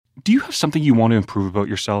Do you have something you want to improve about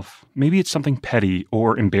yourself? Maybe it's something petty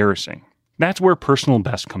or embarrassing. That's where Personal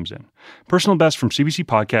Best comes in. Personal Best from CBC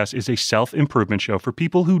Podcast is a self-improvement show for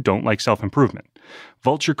people who don't like self-improvement.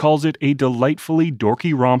 Vulture calls it a delightfully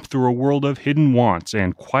dorky romp through a world of hidden wants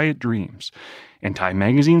and quiet dreams. And Time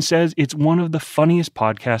Magazine says it's one of the funniest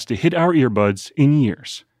podcasts to hit our earbuds in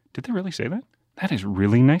years. Did they really say that? That is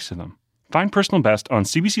really nice of them. Find Personal Best on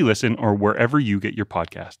CBC Listen or wherever you get your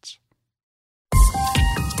podcasts.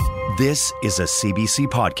 This is a CBC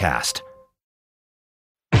podcast.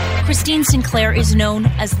 Christine Sinclair is known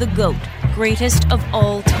as the GOAT, greatest of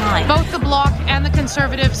all time. Both the Bloc and the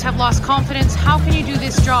Conservatives have lost confidence. How can you do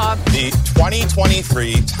this job? The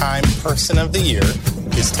 2023 Time Person of the Year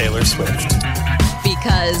is Taylor Swift.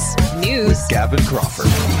 Because news. With Gavin Crawford.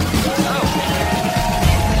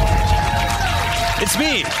 It's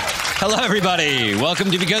me. Hello, everybody. Welcome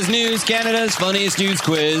to Because News, Canada's funniest news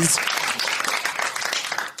quiz.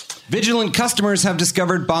 Vigilant customers have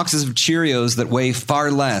discovered boxes of Cheerios that weigh far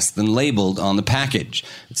less than labeled on the package.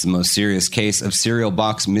 It's the most serious case of cereal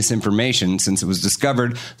box misinformation since it was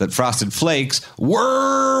discovered that Frosted Flakes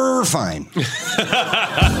were fine.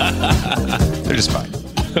 They're just fine.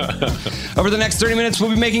 Over the next 30 minutes,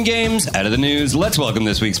 we'll be making games out of the news. Let's welcome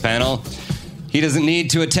this week's panel. He doesn't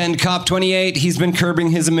need to attend COP28. He's been curbing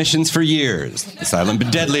his emissions for years. The silent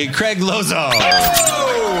but deadly Craig Lauzon.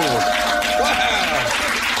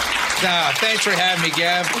 Thanks for having me,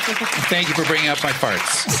 Gav. Thank you for bringing up my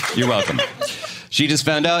farts. You're welcome. She just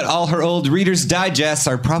found out all her old Reader's Digests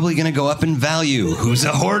are probably going to go up in value. Who's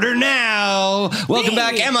a hoarder now? Welcome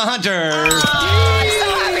back, Emma Hunter. Oh, I'm so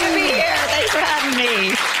happy to be here. Thanks for having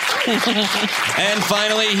me. And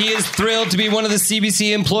finally, he is thrilled to be one of the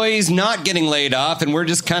CBC employees not getting laid off, and we're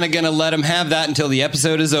just kind of going to let him have that until the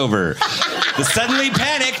episode is over. The suddenly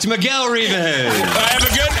panicked Miguel Rivas. I have a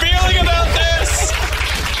good feeling about this.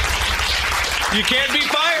 You can't be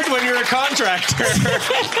fired when you're a contractor.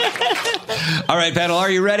 All right, panel, are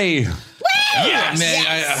you ready? Yes. Man,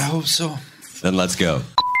 I hope so. Then let's go.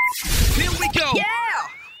 Here we go. Yeah.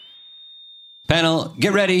 Panel,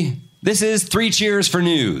 get ready. This is 3 cheers for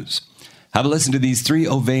news. Have a listen to these 3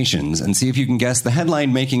 ovations and see if you can guess the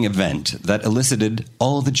headline-making event that elicited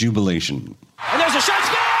all the jubilation. And there's a shot.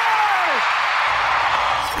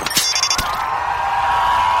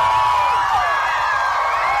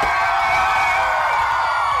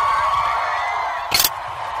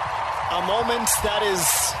 A moment that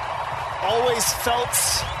is always felt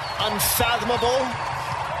unfathomable,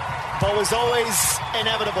 but was always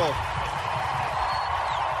inevitable.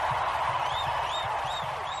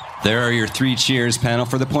 There are your 3 cheers, panel,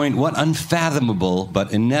 for the point. What unfathomable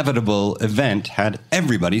but inevitable event had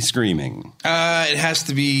everybody screaming? It has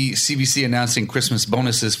to be CBC announcing Christmas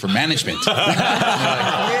bonuses for management. Yay!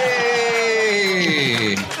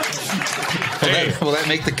 Will that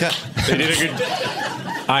make the cut? They did a good...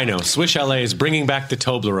 I know. Swish LA is bringing back the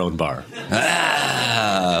Toblerone bar.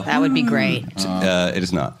 That would be great. It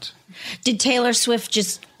is not. Did Taylor Swift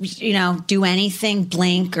just, do anything,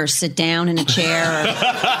 blink or sit down in a chair? Or,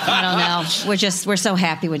 I don't know. We're so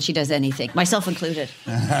happy when she does anything, myself included.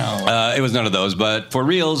 It was none of those, but for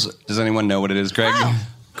reals, does anyone know what it is, Craig? Oh.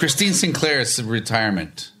 Christine Sinclair's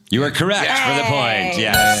retirement. You are correct for the point,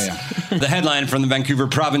 yes. Yeah. The headline from the Vancouver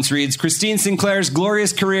province reads, Christine Sinclair's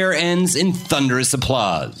glorious career ends in thunderous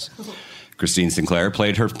applause. Christine Sinclair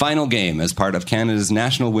played her final game as part of Canada's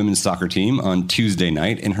national women's soccer team on Tuesday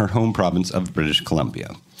night in her home province of British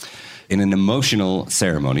Columbia. In an emotional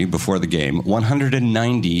ceremony before the game,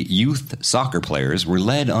 190 youth soccer players were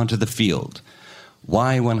led onto the field.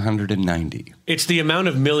 Why 190? It's the amount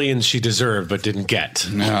of millions she deserved but didn't get.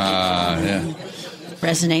 Yeah.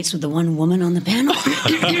 Resonates with the one woman on the panel.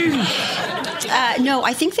 No,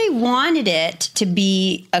 I think they wanted it to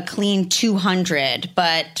be a clean 200,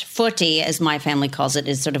 but footy, as my family calls it,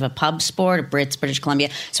 is sort of a pub sport, British Columbia.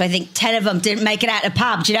 So I think 10 of them didn't make it out of the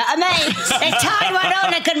pub. Do you know what I mean? The tiny one on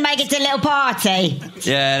that couldn't make it to a little party.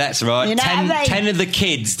 Yeah, that's right. You know 10 of the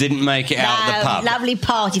kids didn't make it out of the pub. Lovely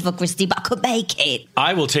party for Christy, but I could make it.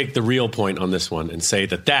 I will take the real point on this one and say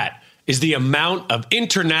that is the amount of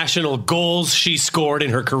international goals she scored in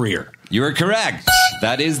her career. You are correct.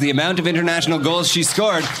 That is the amount of international goals she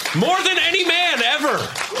scored. More than any man ever.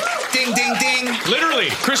 Ding, ding, ding. Literally,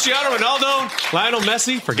 Cristiano Ronaldo, Lionel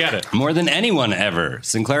Messi, forget it. More than anyone ever,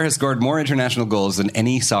 Sinclair has scored more international goals than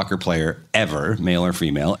any soccer player ever, male or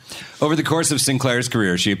female. Over the course of Sinclair's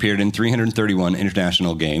career, she appeared in 331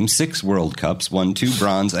 international games, 6 World Cups, won 2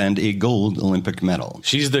 bronze and a gold Olympic medal.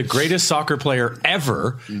 She's the greatest soccer player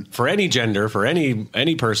ever for any gender, for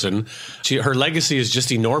any person. Her legacy is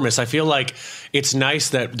just enormous. I feel like it's nice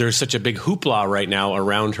that there's such a big hoopla right now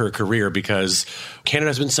around her career because Canada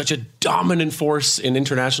has been such a dominant force in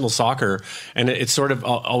international soccer, and it's sort of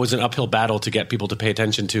always an uphill battle to get people to pay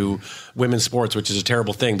attention to women's sports, which is a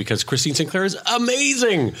terrible thing because Christine Sinclair is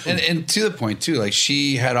amazing. And to the point, too, like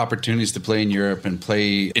she had opportunities to play in Europe and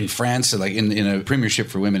play in France, like in a premiership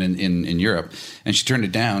for women in Europe, and she turned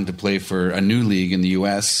it down to play for a new league in the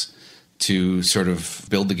U.S. to sort of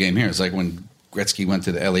build the game here. It's like when Gretzky went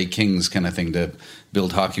to the LA Kings kind of thing to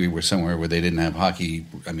build hockey somewhere where they didn't have hockey.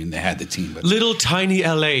 I mean, they had the team. But little tiny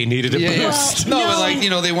LA needed a boost. No, but like,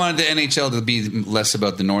 they wanted the NHL to be less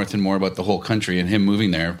about the North and more about the whole country, and him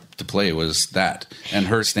moving there to play was that. And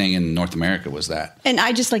her staying in North America was that. And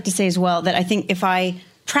I just like to say as well that I think if I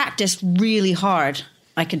practiced really hard,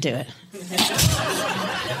 I could do it.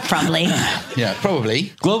 Probably. Yeah,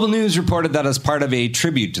 probably. Global News reported that as part of a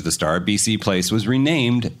tribute to the star, BC Place was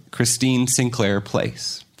renamed Christine Sinclair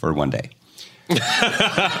Place for one day.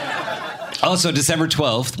 Also, December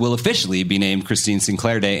 12th will officially be named Christine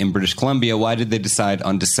Sinclair Day in British Columbia. Why did they decide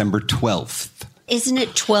on December 12th? Isn't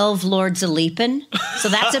it 12 Lords a-leapin'? So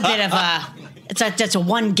that's a bit of that's a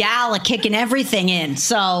one gal kicking everything in,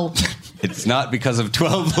 so... It's not because of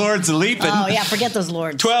 12 Lords a-leapin'. Oh, yeah, forget those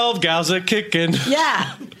lords. 12 gals a-kicking.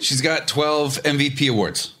 Yeah. She's got 12 MVP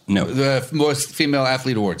awards. No. The most female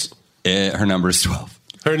athlete awards. Her number is 12.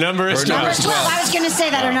 Her number is 12. Number's 12. I was going to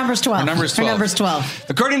say that. Her number's 12. Her number's 12. Her number's 12.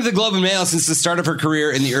 According to the Globe and Mail, since the start of her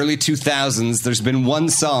career in the early 2000s, there's been one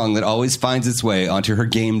song that always finds its way onto her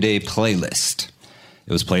game day playlist.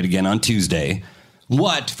 It was played again on Tuesday.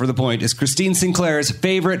 What, for the point, is Christine Sinclair's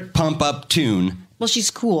favorite pump-up tune? Well,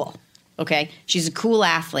 she's cool. Okay? She's a cool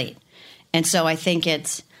athlete. And so I think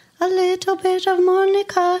it's a little bit of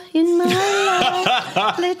Monica in my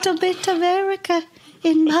life, a little bit of Erica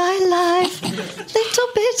in my life, little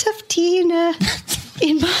bit of Tina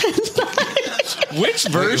in my life. Which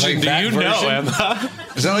version do you know, Emma?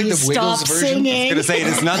 Is that like the Wiggles version? Singing. I was going to say, it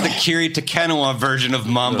is not the Kiri Takanawa version of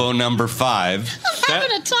Mambo number 5. I'm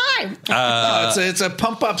having a time. No, it's a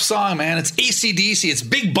pump-up song, man. It's AC/DC. It's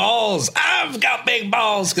big balls. I've got big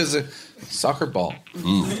balls because soccer ball.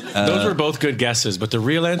 Those were both good guesses, but the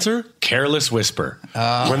real answer, Careless Whisper.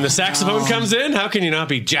 When the saxophone comes in, how can you not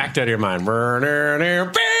be jacked out of your mind?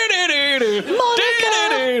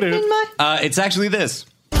 It's actually this.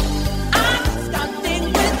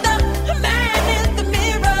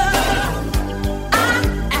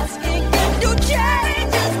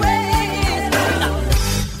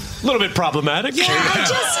 A little bit problematic. Yeah,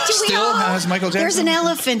 Still has Michael Jackson. There's an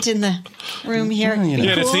elephant in the room here.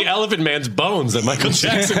 Yeah, it's the Elephant Man's bones that Michael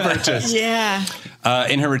Jackson purchased. Yeah.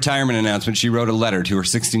 In her retirement announcement, she wrote a letter to her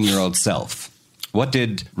 16-year-old self. What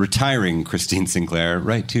did retiring Christine Sinclair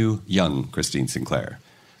write to young Christine Sinclair?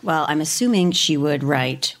 Well, I'm assuming she would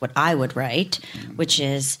write what I would write, which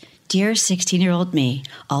is, Dear 16-year-old me,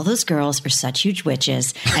 all those girls are such huge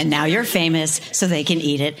witches, and now you're famous, so they can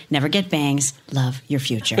eat it. Never get bangs. Love your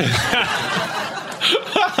future.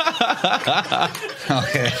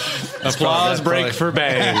 Okay. Applause break for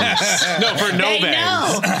bangs. No, for no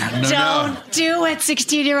bangs. No. Don't do it,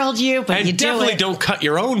 16-year-old you, but And you do definitely it. don't cut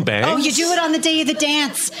your own bangs. Oh, you do it on the day of the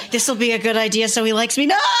dance. This will be a good idea, so he likes me.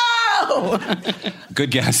 No!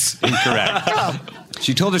 Good guess. Incorrect.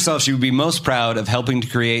 She told herself she would be most proud of helping to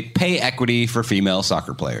create pay equity for female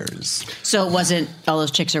soccer players. So it wasn't all those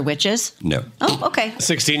chicks are witches? No. Oh, okay.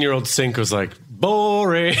 16-year-old Sink was like,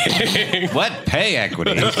 boring. What pay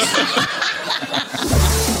equity?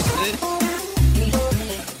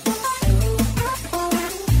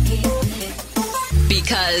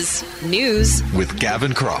 Because news. With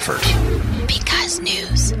Gavin Crawford. Because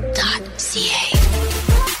news.ca.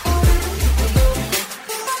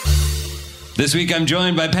 This week I'm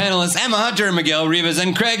joined by panelists Emma Hunter, Miguel Rivas,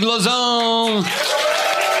 and Craig Lauzon.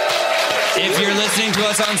 If you're listening to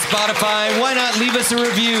us on Spotify, why not leave us a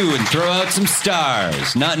review and throw out some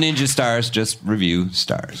stars? Not ninja stars, just review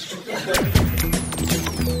stars.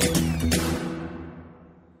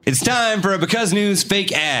 It's time for a Because News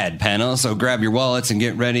fake ad panel, so grab your wallets and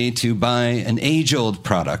get ready to buy an age-old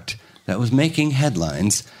product that was making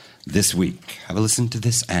headlines this week. Have a listen to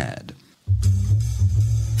this ad.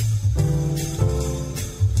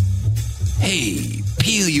 Hey,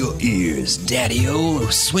 Peel your ears, daddy-o.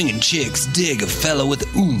 Swinging chicks dig a fella with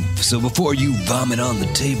oomph. So before you vomit on the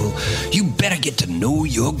table, you better get to know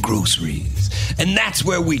your groceries. And that's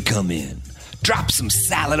where we come in. Drop some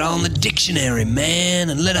salad on the dictionary, man,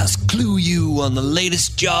 and let us clue you on the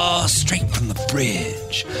latest jar straight from the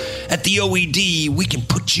fridge. At the OED, we can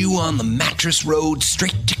put you on the mattress road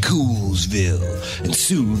straight to Coolsville. And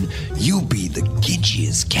soon, you'll be the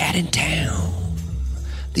gidgiest cat in town.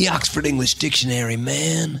 The Oxford English Dictionary,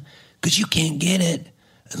 man, because you can't get it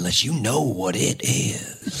unless you know what it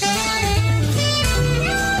is.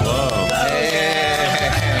 Whoa.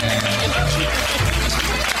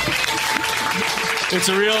 It's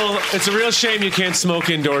a real shame you can't smoke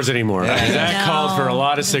indoors anymore. That called for a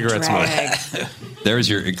lot of cigarette smoke. There's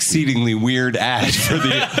your exceedingly weird ad for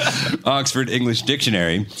the Oxford English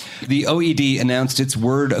Dictionary. The OED announced its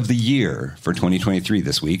word of the year for 2023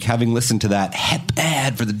 this week. Having listened to that hep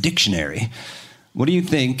ad for the dictionary, what do you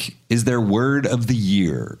think is their word of the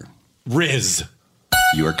year? Riz.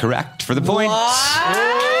 You are correct for the point.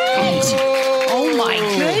 Oh my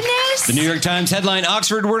goodness. The New York Times headline,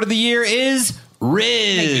 Oxford word of the year is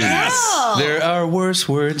Riz. Yes. There are worse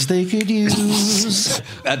words they could use.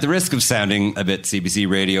 At the risk of sounding a bit CBC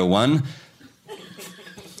Radio 1,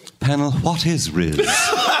 panel, what is Riz?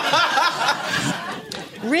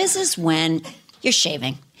 Riz is when you're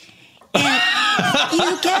shaving. And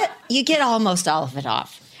you get almost all of it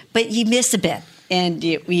off, but you miss a bit. And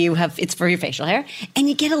you have, it's for your facial hair, and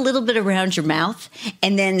you get a little bit around your mouth,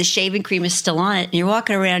 and then the shaving cream is still on it, and you're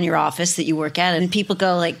walking around your office that you work at, and people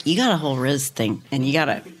go like, you got a whole Riz thing, and you got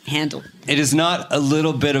to handle it. It is not a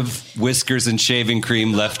little bit of whiskers and shaving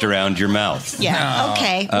cream left around your mouth. Yeah, No.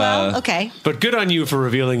 okay, well, okay. But good on you for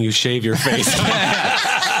revealing you shave your face.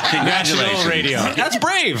 Congratulations. National radio. That's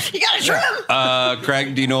brave. You got to trim.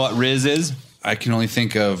 Craig, do you know what Riz is? I can only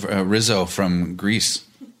think of Rizzo from Greece.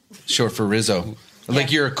 Short for Rizzo.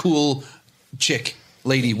 Like you're a cool chick,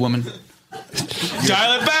 lady, woman.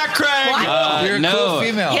 Dial it back, Craig. You're a no. cool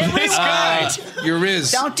female. Get Riz Right. You're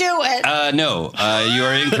Riz. Don't do it. No, you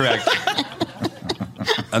are incorrect.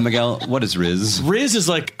 Miguel, what is Riz? Riz is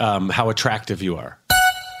like how attractive you are.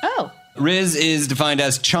 Oh. Riz is defined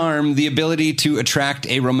as charm, the ability to attract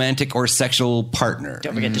a romantic or sexual partner.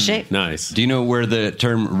 Don't forget to shave. Nice. Do you know where the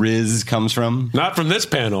term Riz comes from? Not from this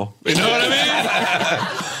panel. You know what I mean?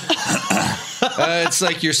 It's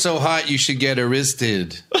like you're so hot you should get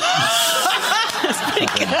arrested.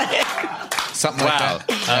 Something like that.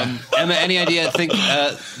 Emma, any idea? I think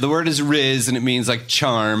the word is Riz, and it means like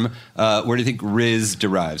charm. Where do you think Riz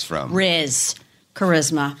derives from? Riz.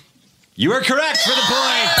 Charisma. You are correct for the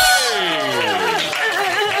point.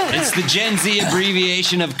 It's the Gen Z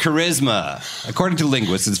abbreviation of charisma. According to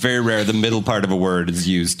linguists, it's very rare the middle part of a word is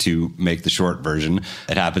used to make the short version.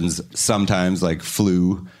 It happens sometimes, like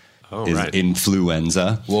flu is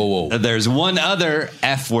influenza. Whoa. There's one other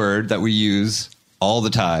F word that we use all the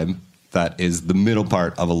time that is the middle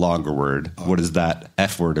part of a longer word. What is that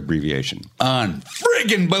F word abbreviation?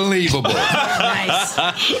 Unfriggin' believable. Nice.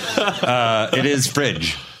 It is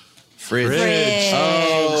fridge. Fridge.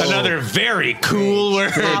 Oh. Another very cool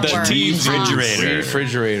word. The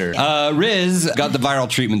Refrigerator. Riz got the viral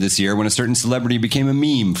treatment this year when a certain celebrity became a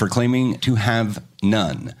meme for claiming to have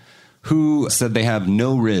none. Who said they have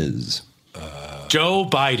no Riz? Joe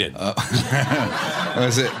Biden.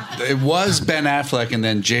 It was Ben Affleck, and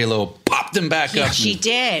then J-Lo popped him back up. She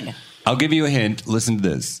did. I'll give you a hint. Listen to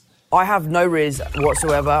this. I have no Riz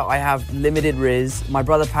whatsoever. I have limited Riz. My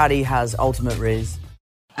brother Paddy has ultimate Riz.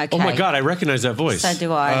 Okay. Oh my God, I recognize that voice. So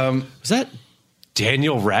do I. Is that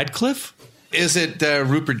Daniel Radcliffe? Is it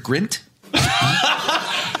Rupert Grint?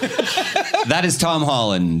 That is Tom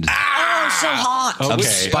Holland. So hot. Of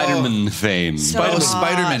Spider-Man fame.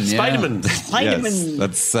 Spider-Man. Yeah. Spider-Man.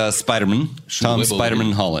 Yes, that's Spider-Man. Tom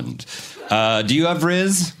Spider-Man Holland. Do you have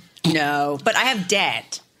Riz? No, but I have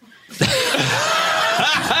debt.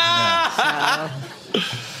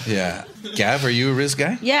 Yeah. Gav, are you a Riz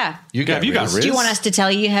guy? Yeah. You got Riz. Do you want us to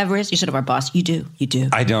tell you have Riz? You're sort of our boss. You do.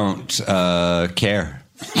 I don't care.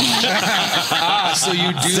 So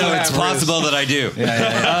you do. So have it's possible Riz. that I do.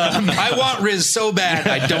 I want Riz so bad,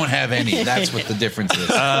 I don't have any. That's what the difference is.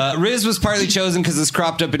 Riz was partly chosen because it's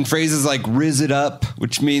cropped up in phrases like Riz it up,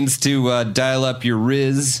 which means to dial up your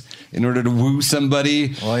Riz in order to woo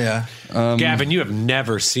somebody. Oh, yeah. Gavin, you have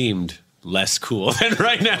never seemed less cool than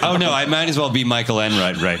right now. Oh, no, I might as well be Michael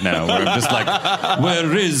Enright right now, where I'm just like, where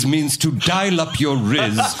Riz means to dial up your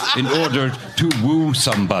Riz in order to woo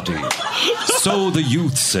somebody. So the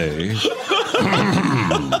youth say.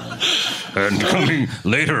 And coming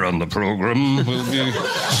later on the program,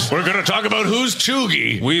 we're going to talk about who's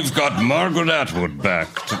chuggy. We've got Margaret Atwood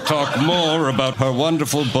back to talk more about her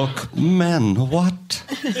wonderful book, Men What?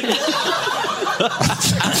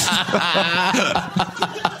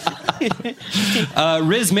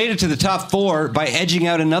 Riz made it to the top 4 by edging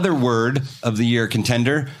out another word of the year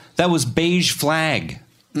contender. That was beige flag.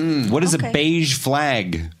 What is a beige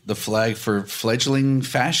flag? The flag for fledgling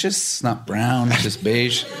fascists? Not brown, just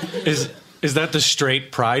beige. Is that the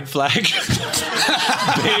straight pride flag?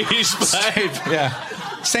 Beige flag?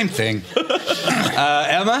 Yeah. Same thing.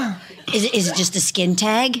 Emma? Is it just a skin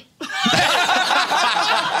tag?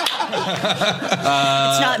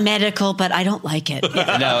 It's not medical, but I don't like it.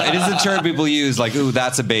 No, it is a term people use, like, ooh,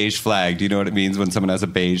 that's a beige flag. Do you know what it means when someone has a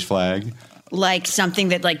beige flag? Like something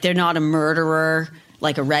that, like, they're not a murderer,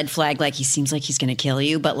 like a red flag, like he seems like he's going to kill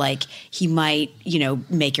you, but, like, he might,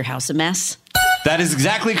 make your house a mess. That is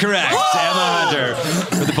exactly correct. Emma Hunter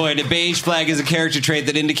with the point. A beige flag is a character trait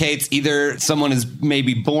that indicates either someone is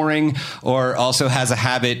maybe boring or also has a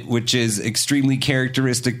habit which is extremely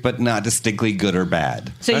characteristic but not distinctly good or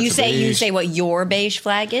bad. So you say what your beige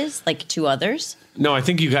flag is, like to others? No, I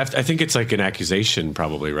think I think it's like an accusation,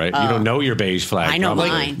 probably, right? You don't know your beige flag. I know probably.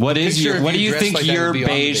 mine. What do you think like your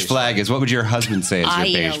beige flag is? What would your husband say is your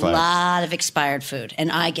beige I eat a flag? lot of expired food,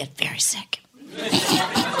 and I get very sick.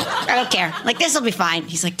 I don't care. Like, this will be fine.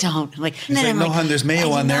 He's like, don't. I'm like, He's like, no, hon, there's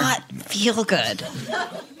mayo on there. I do not feel good.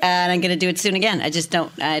 And I'm going to do it soon again. I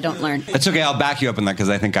don't learn. It's okay. I'll back you up on that because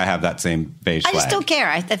I think I have that same beige flag. I just don't care.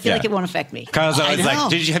 I feel like it won't affect me. Kyle's always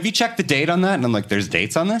like, have you checked the date on that? And I'm like, there's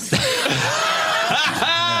dates on this?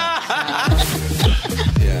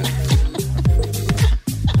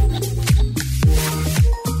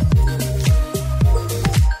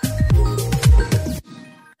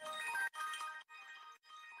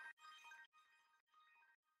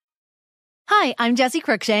 Hi, I'm Jessie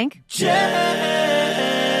Cruikshank. Jessie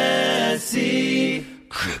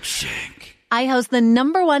Cruikshank. I host the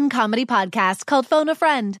 #1 comedy podcast called Phone a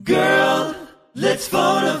Friend. Girl, let's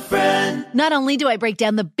phone a friend. Not only do I break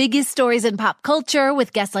down the biggest stories in pop culture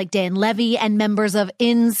with guests like Dan Levy and members of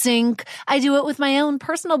NSYNC, I do it with my own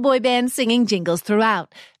personal boy band singing jingles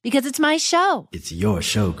throughout. Because it's my show. It's your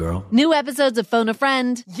show, girl. New episodes of Phone a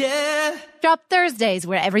Friend. Yeah. Drop Thursdays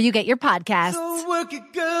wherever you get your podcasts. So work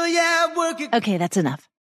it, girl, yeah, work it. Okay, that's enough.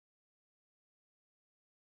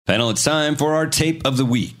 Panel, it's time for our tape of the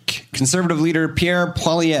week. Conservative leader Pierre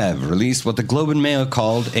Poilievre released what the Globe and Mail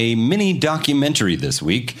called a mini documentary this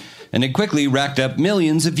week, and it quickly racked up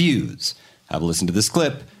millions of views. Have a listen to this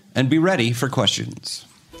clip and be ready for questions.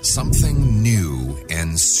 Something new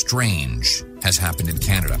and strange has happened in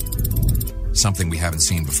Canada. Something we haven't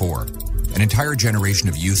seen before. An entire generation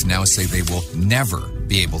of youth now say they will never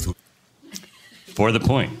be able to... For the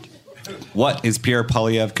point, what is Pierre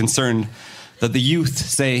Poilievre concerned that the youth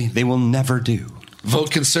say they will never do?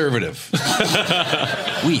 Vote conservative.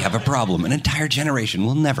 We have a problem. An entire generation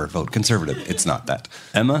will never vote conservative. It's not that.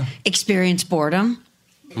 Emma? Experience boredom.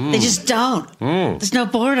 They just don't. There's no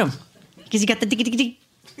boredom. Because you got the diggy.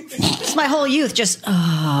 It's my whole youth. Just,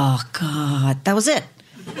 oh, God. That was it.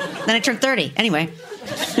 Then I turned 30. Anyway.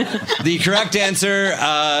 The correct answer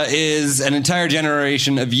is an entire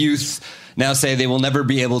generation of youth now say they will never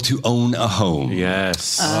be able to own a home.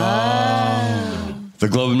 Yes. The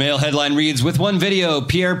Globe and Mail headline reads, with one video,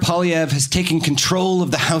 Pierre Poilievre has taken control of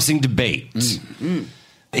the housing debate.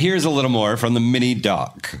 Here's a little more from the mini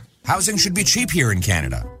doc. Housing should be cheap here in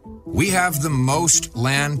Canada. We have the most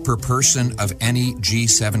land per person of any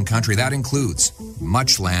G7 country. That includes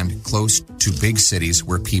much land close to big cities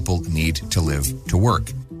where people need to live to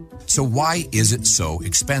work. So why is it so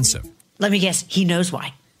expensive? Let me guess. He knows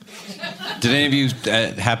why. Did any of you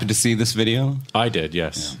happen to see this video? I did,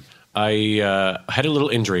 yes. Yeah. I had a little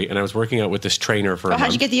injury, and I was working out with this trainer for a month.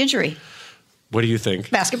 How'd you get the injury? What do you think?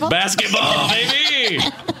 Basketball? Basketball, baby!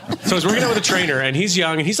 So I was working out with a trainer, and he's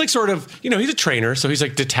young, and he's like sort of, he's a trainer, so he's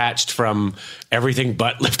like detached from everything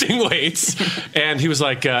but lifting weights. And he was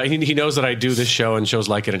like, he knows that I do this show and shows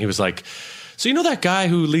like it, and he was like, so you know that guy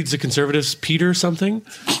who leads the Conservatives, Peter something?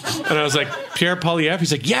 And I was like, Pierre Poilievre?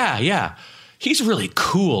 He's like, yeah. He's really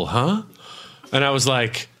cool, huh? And I was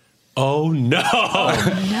like, oh no.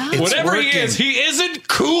 Whatever he is, he isn't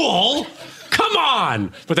cool. Come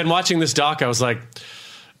on. But then watching this doc, I was like,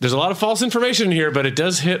 there's a lot of false information in here, but it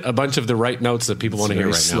does hit a bunch of the right notes that people want to hear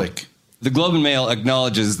right now. The Globe and Mail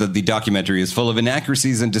acknowledges that the documentary is full of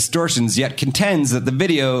inaccuracies and distortions, yet contends that the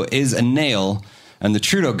video is a nail and the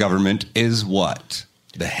Trudeau government is what?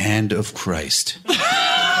 The hand of Christ.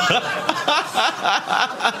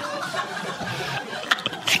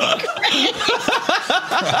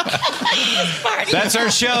 That's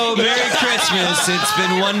our show. Merry Christmas. It's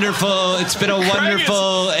been wonderful. It's been a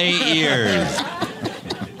wonderful 8 years.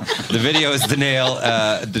 The video is the nail.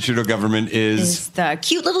 The Trudeau government is the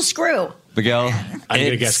cute little screw. Miguel, I'm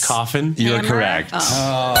going to guess coffin. You're correct.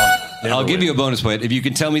 I'll give you a bonus point if you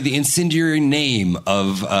can tell me the incendiary name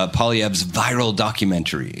of Poilievre's viral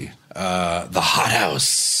documentary. The Hot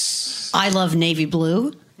House. I love navy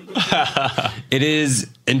blue. It is,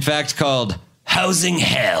 in fact, called Housing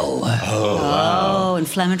Hell. Oh,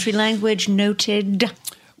 inflammatory language noted.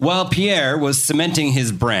 While Pierre was cementing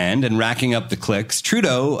his brand and racking up the clicks,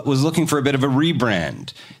 Trudeau was looking for a bit of a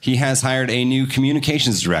rebrand. He has hired a new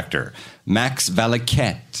communications director, Max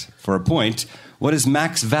Valiquette. For a point, what is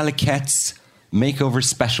Max Valiquette's makeover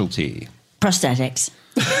specialty? Prosthetics.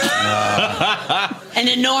 An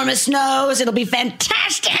enormous nose. It'll be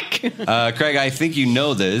fantastic. Craig, I think you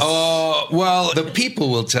know this. Oh, well, the people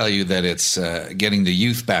will tell you that it's getting the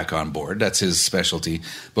youth back on board. That's his specialty.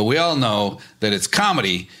 But we all know that it's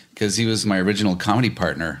comedy because he was my original comedy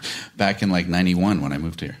partner back in like 91 when I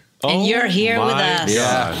moved here. And you're here with us.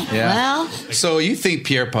 Yeah. Well, so you think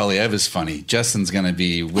Pierre Poilievre is funny. Justin's going to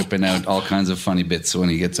be whipping out all kinds of funny bits when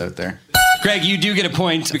he gets out there. Craig, you do get a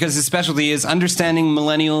point because his specialty is understanding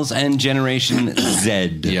millennials and Generation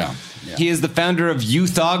Z. Yeah. He is the founder of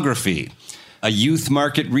Youthography, a youth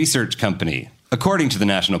market research company. According to the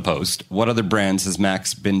National Post, what other brands has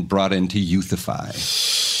Max been brought in to youthify?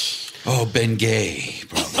 Oh, Ben Gay,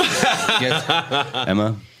 probably.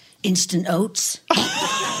 Emma? Instant Oats.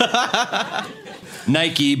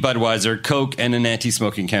 Nike, Budweiser, Coke, and an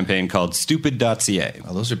anti-smoking campaign called Stupid.ca.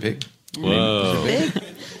 Oh, those are big. Whoa.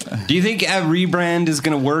 Do you think a rebrand is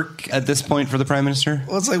going to work at this point for the Prime Minister?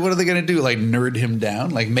 Well, it's like, what are they going to do? Like, nerd him down?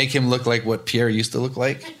 Like, make him look like what Pierre used to look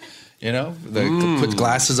like? You know? Put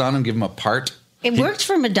glasses on him, give him a part? It worked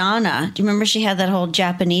for Madonna. Do you remember she had that whole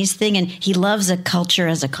Japanese thing? And he loves a culture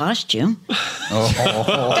as a costume.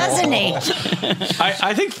 Doesn't he?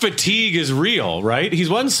 I think fatigue is real, right? He's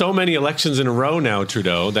won so many elections in a row now,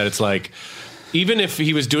 Trudeau, that it's like, even if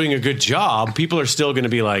he was doing a good job, people are still going to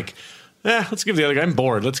be like, let's give the other guy, I'm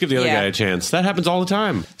bored. Let's give the other guy a chance. That happens all the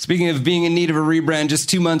time. Speaking of being in need of a rebrand, just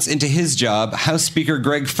 2 months into his job, House Speaker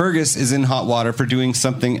Greg Fergus is in hot water for doing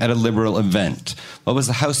something at a Liberal event. What was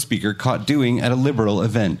the House Speaker caught doing at a Liberal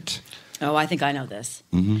event? Oh, I think I know this.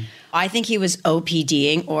 Mm-hmm. I think he was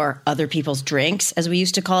OPDing, or other people's drinks, as we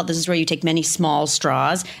used to call it. This is where you take many small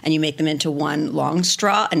straws and you make them into one long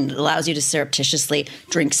straw, and it allows you to surreptitiously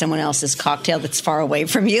drink someone else's cocktail that's far away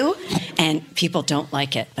from you. And people don't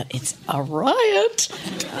like it, but it's a riot.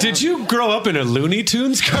 Did you grow up in a Looney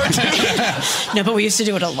Tunes cartoon? No, but we used to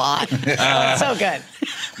do it a lot. So good.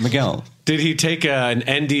 Miguel. Did he take an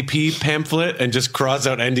NDP pamphlet and just cross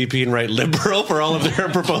out NDP and write Liberal for all of their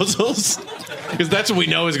proposals? Because that's what we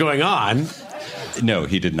know is going on. No,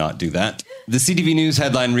 he did not do that. The CTV News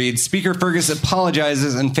headline reads, Speaker Fergus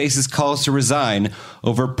apologizes and faces calls to resign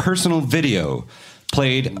over personal video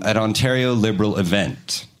played at Ontario Liberal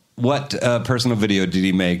event. What personal video did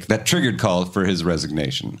he make that triggered call for his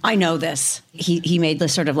resignation? I know this. He made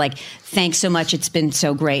this sort of like, thanks so much, it's been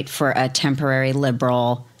so great for a temporary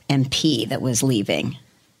Liberal MP that was leaving.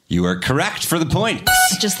 You are correct for the point.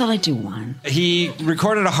 Just thought I'd do one. He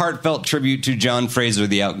recorded a heartfelt tribute to John Fraser,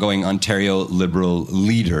 the outgoing Ontario Liberal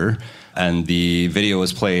leader, and the video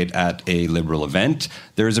was played at a Liberal event.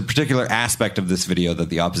 There is a particular aspect of this video that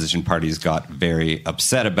the opposition parties got very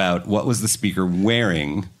upset about. What was the speaker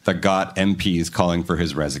wearing that got MPs calling for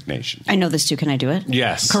his resignation? I know this too. Can I do it?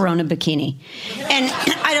 Yes. Corona bikini. And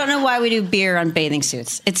I don't know why we do beer on bathing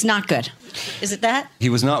suits. It's not good. Is it that? He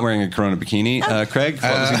was not wearing a Corona bikini. Craig,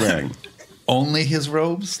 what was he wearing? Only his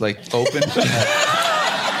robes, like open.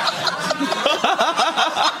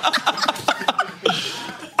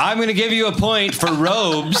 I'm going to give you a point for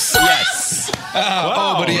robes. Yes.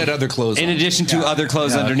 Oh, but he had other clothes in on. addition to other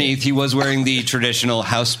clothes underneath, he was wearing the traditional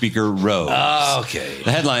House Speaker robes. Okay.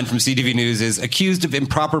 The headline from CTV News is, accused of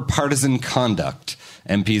improper partisan conduct.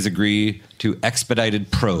 MPs agree to expedited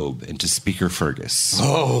probe into Speaker Fergus.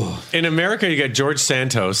 Oh. In America, you got George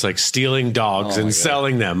Santos like stealing dogs and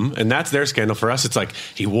selling them, and that's their scandal. For us, it's like,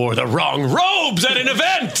 he wore the wrong robes at an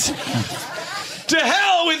event. To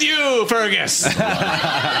hell with you, Fergus.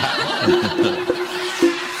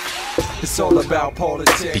 It's all about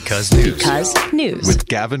politics. Because news. Because news. With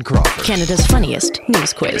Gavin Crawford. Canada's funniest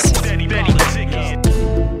news quiz.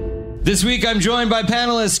 This week, I'm joined by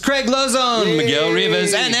panelists Craig Lauzon, Miguel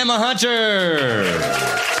Rivas, and Emma Hunter.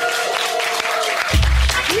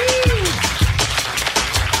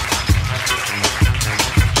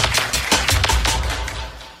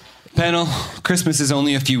 panel, Christmas is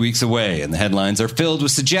only a few weeks away, and the headlines are filled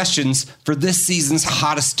with suggestions for this season's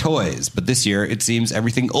hottest toys. But this year, it seems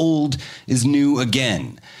everything old is new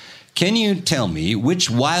again. Can you tell me which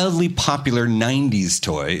wildly popular 90s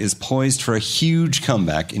toy is poised for a huge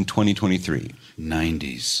comeback in 2023?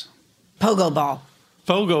 90s. Pogo ball.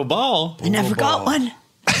 Pogo ball? I never got one.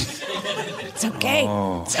 It's okay.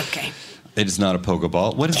 Oh. It's okay. It is not a pogo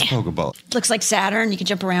ball. What is a pogo ball? It looks like Saturn. You can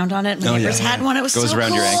jump around on it. My neighbors had one. It was Goes so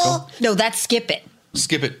around cool. your ankle? No, that's Skip It.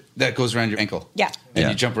 Skip It. That goes around your ankle. Yeah. And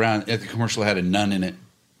you jump around. The commercial had a nun in it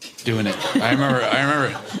doing it. I remember.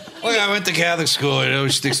 Well, I went to Catholic school. It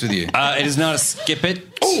always sticks with you. It is not a Skip It.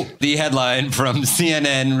 Oh. The headline from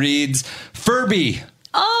CNN reads, Furby.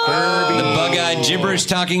 Oh! The bug-eyed,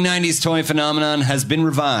 gibberish-talking 90s toy phenomenon has been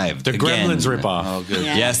revived. The Gremlins ripoff. Oh, good.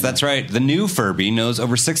 Yeah. Yes, that's right. The new Furby knows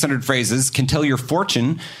over 600 phrases, can tell your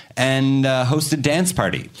fortune, and host a dance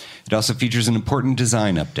party. It also features an important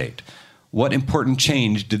design update. What important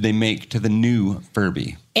change did they make to the new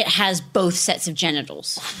Furby? It has both sets of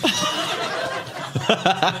genitals.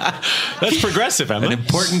 That's progressive, Emma. An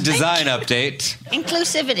important design update.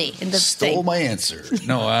 Inclusivity in the Stole thing. my answer.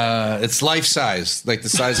 No, it's life size, like the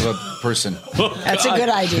size of a person. That's a good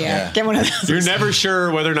idea. Yeah. Get one of those. You're never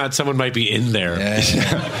sure whether or not someone might be in there.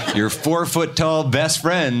 Your 4-foot-tall best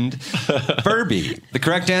friend, Furby. The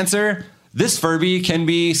correct answer, this Furby can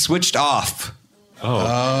be switched off.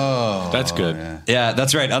 Oh, that's good. Yeah,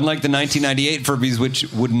 that's right. Unlike the 1998 Furbies, which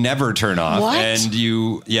would never turn off. What? And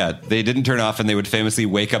they didn't turn off, and they would famously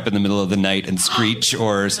wake up in the middle of the night and screech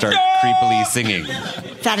or start creepily singing.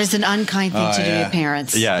 That is an unkind thing to do to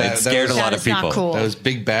parents. Yeah, it scared a lot of people. Not cool. That was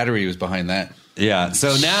big battery was behind that. Yeah,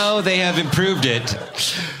 so now they have improved it.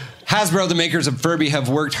 Hasbro, the makers of Furby, have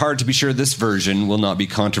worked hard to be sure this version will not be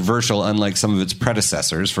controversial, unlike some of its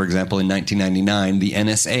predecessors. For example, in 1999, the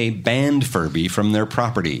NSA banned Furby from their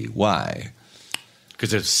property. Why?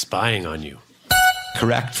 Because it's spying on you.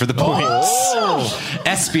 Correct for the points.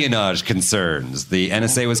 Espionage concerns. The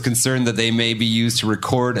NSA was concerned that they may be used to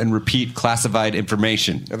record and repeat classified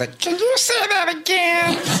information. They're like, Can you say that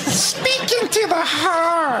again? Speaking to the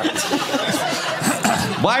heart.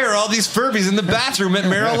 why are all these Furbies in the bathroom at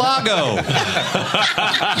Mar-a-Lago?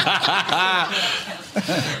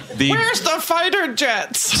 Where's the fighter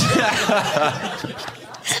jets?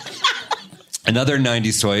 Another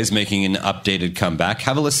 90s toy is making an updated comeback.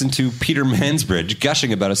 Have a listen to Peter Mansbridge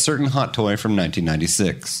gushing about a certain hot toy from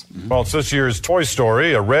 1996. Well, it's this year's Toy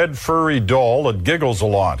Story. A red furry doll that giggles a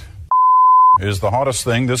lot is the hottest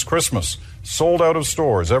thing this Christmas. Sold out of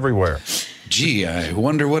stores everywhere. Gee, I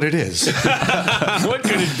wonder what it is. What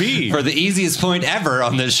could it be? For the easiest point ever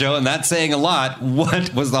on this show, and that's saying a lot,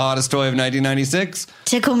 what was the hottest toy of 1996?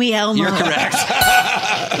 Tickle Me Elmo. You're correct.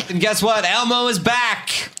 And guess what? Elmo is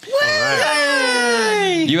back.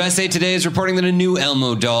 USA Today is reporting that a new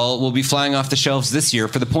Elmo doll will be flying off the shelves this year.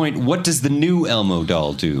 For the point, what does the new Elmo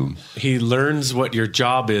doll do? He learns what your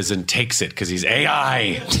job is and takes it because he's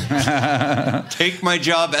AI. Take my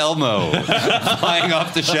job, Elmo. Flying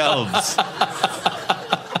off the shelves.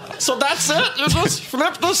 So that's it? You just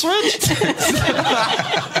flip the switch?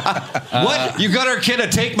 What? You got our kid to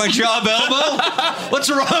take my job, Elmo? What's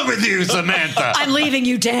wrong with you, Samantha? I'm leaving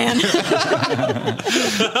you, Dan.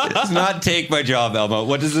 It's not take my job, Elmo.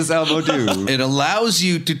 What does this Elmo do? It allows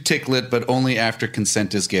you to tickle it, but only after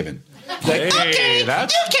consent is given. Hey, Okay, you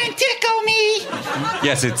can tickle me.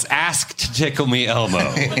 Yes, it's Ask to Tickle Me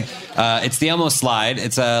Elmo. It's the Elmo slide.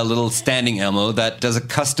 It's a little standing Elmo that does a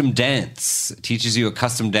custom dance. It teaches you a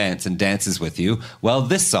custom dance and dances with you. Well,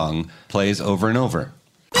 this song plays over and over.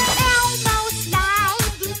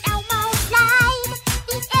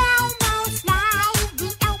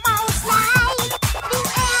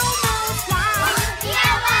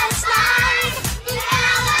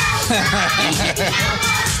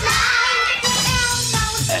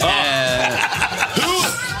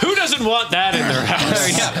 Who doesn't want that in their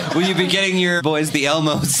house? Yeah. Will you be getting your boys the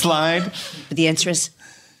Elmo slide? The answer is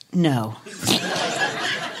no.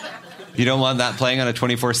 You don't want that playing on a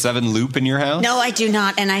 24/7 loop in your house? No, I do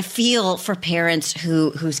not. And I feel for parents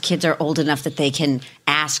whose kids are old enough that they can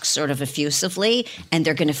ask sort of effusively and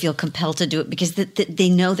they're going to feel compelled to do it because they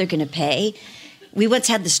know they're going to pay. We once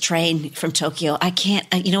had this train from Tokyo. I can't,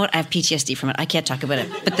 you know what? I have PTSD from it. I can't talk about it.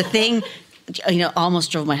 But the thing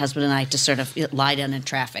almost drove my husband and I to sort of lie down in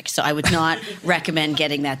traffic. So I would not recommend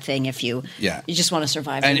getting that thing if you just want to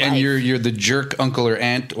survive. And you're the jerk uncle or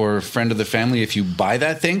aunt or friend of the family if you buy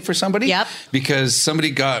that thing for somebody. Yep. Because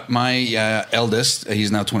somebody got my eldest,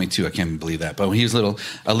 he's now 22, I can't believe that, but when he was little,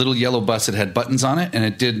 a little yellow bus that had buttons on it, and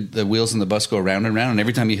it did the wheels in the bus go round and round, and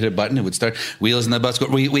every time you hit a button, it would start wheels in the bus go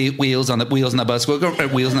wheels on the bus go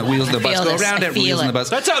wheels in the bus go round it, wheels in the bus.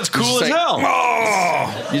 That sounds cool as hell.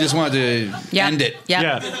 Oh, you just wanted to end it.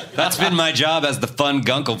 Yeah, that's been my job as the fun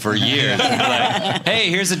gunkle for years. Like, hey,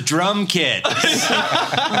 here's a drum kit.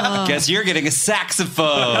 Guess you're getting a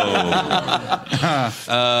saxophone.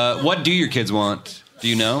 What do your kids want? Do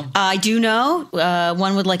you know? I do know.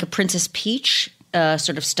 One would like a Princess Peach,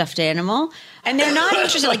 sort of stuffed animal. And they're not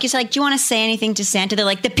interested. Like, you say, do you want to say anything to Santa? They're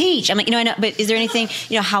like, the peach. I'm like, I know, but is there anything,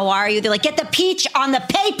 how are you? They're like, get the peach on the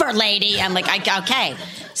paper, lady. I'm like, okay.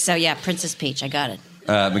 So, yeah, Princess Peach. I got it.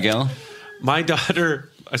 Miguel? My daughter,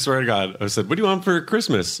 I swear to God, I said, what do you want for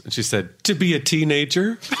Christmas? And she said, to be a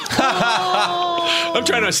teenager. Oh. I'm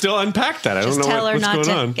trying to still unpack that. I don't know what's going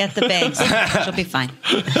on. Get the bangs. She'll be fine.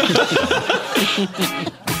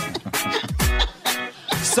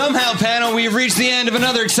 Somehow, panel, we've reached the end of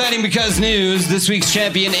another exciting Because news. This week's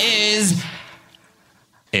champion is...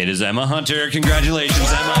 It is Emma Hunter. Congratulations,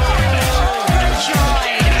 Emma.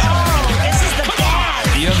 This is the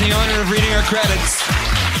best. You have the honor of reading our credits.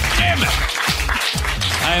 Emma.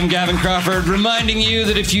 I am Gavin Crawford, reminding you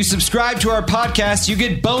that if you subscribe to our podcast, you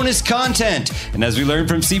get bonus content. And as we learned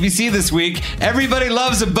from CBC this week, everybody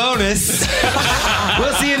loves a bonus.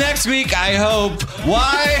 We'll see you next week, I hope.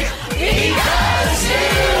 Why? Because you.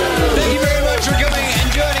 Thank you very much for coming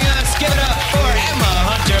and joining us. Give it up for Emma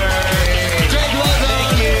Hunter, Craig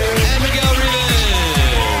Lauzon, and Miguel Rivas.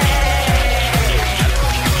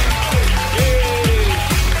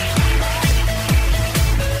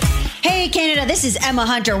 Hey, Canada, this is Emma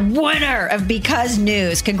Hunter, winner of Because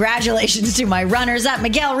News. Congratulations to my runners-up,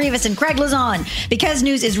 Miguel Rivas and Craig Lauzon. Because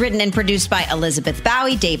News is written and produced by Elizabeth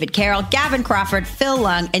Bowie, David Carroll, Gavin Crawford, Phil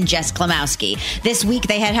Lung, and Jess Klimowski. This week,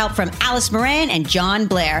 they had help from Alice Moran and John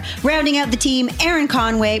Blair. Rounding out the team, Aaron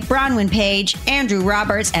Conway, Bronwyn Page, Andrew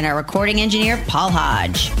Roberts, and our recording engineer, Paul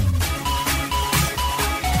Hodge.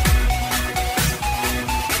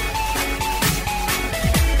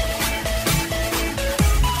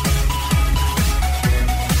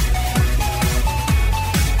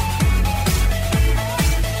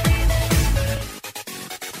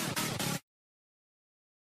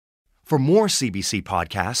 For more CBC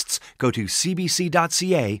podcasts, go to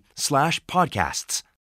cbc.ca/podcasts.